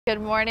Good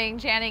morning,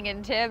 Channing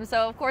and Tim.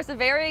 So, of course, a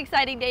very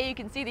exciting day. You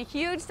can see the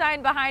huge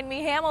sign behind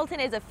me. Hamilton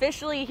is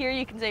officially here.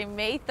 You can say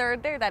May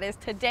 3rd there. That is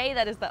today.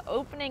 That is the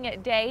opening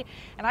day.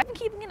 And I've been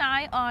keeping an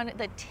eye on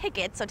the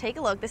tickets. So take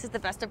a look. This is the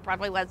Best of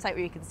Broadway website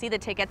where you can see the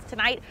tickets.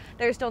 Tonight,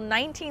 there's still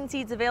 19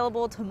 seats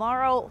available.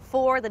 Tomorrow,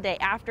 4. The day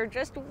after,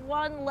 just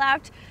 1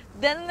 left.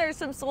 Then there's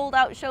some sold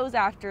out shows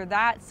after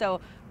that.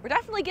 So we're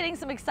definitely getting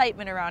some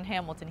excitement around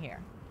Hamilton here.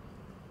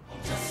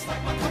 Just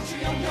like my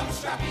country, I'm young,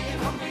 scrappy,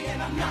 and hungry,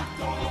 and I'm not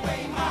throwing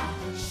away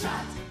my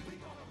shot.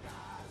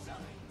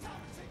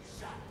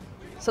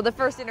 So the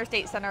First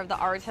Interstate Center of the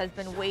Arts has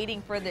been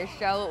waiting for this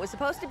show. It was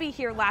supposed to be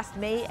here last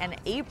May and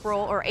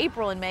April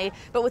and May,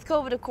 but with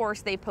COVID, of course,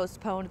 they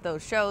postponed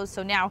those shows.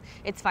 So now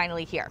it's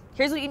finally here.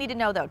 Here's what you need to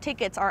know though.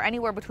 Tickets are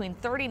anywhere between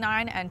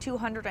 $39 and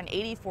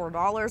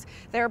 $284.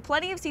 There are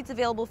plenty of seats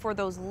available for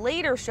those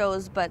later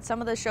shows, but some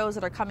of the shows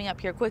that are coming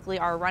up here quickly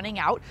are running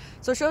out.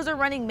 So shows are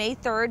running May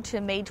 3rd to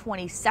May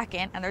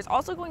 22nd. And there's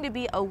also going to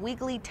be a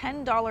weekly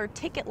 $10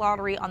 ticket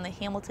lottery on the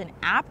Hamilton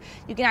app.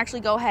 You can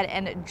actually go ahead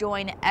and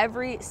join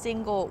every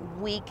single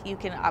week. You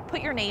can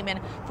put your name in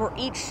for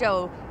each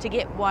show to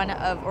get one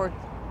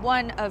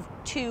of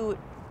 2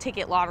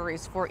 ticket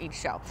lotteries for each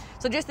show.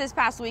 So just this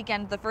past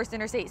weekend, the First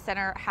Interstate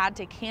Center had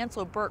to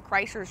cancel Burt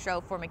Kreischer's show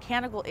for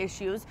mechanical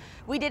issues.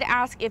 We did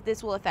ask if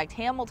this will affect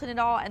Hamilton at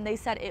all, and they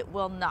said it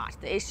will not.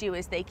 The issue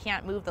is they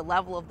can't move the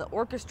level of the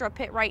orchestra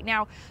pit right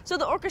now, so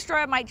the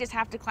orchestra might just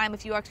have to climb a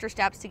few extra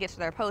steps to get to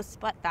their posts,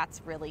 but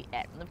that's really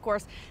it. And of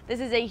course, this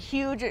is a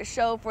huge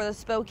show for the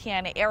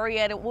Spokane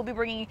area, and it will be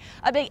bringing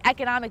a big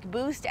economic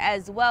boost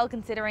as well,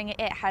 considering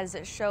it has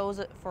shows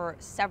for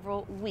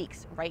several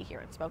weeks right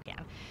here in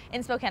Spokane.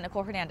 In Spokane,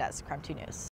 Nicole Hernandez, Crime 2 News.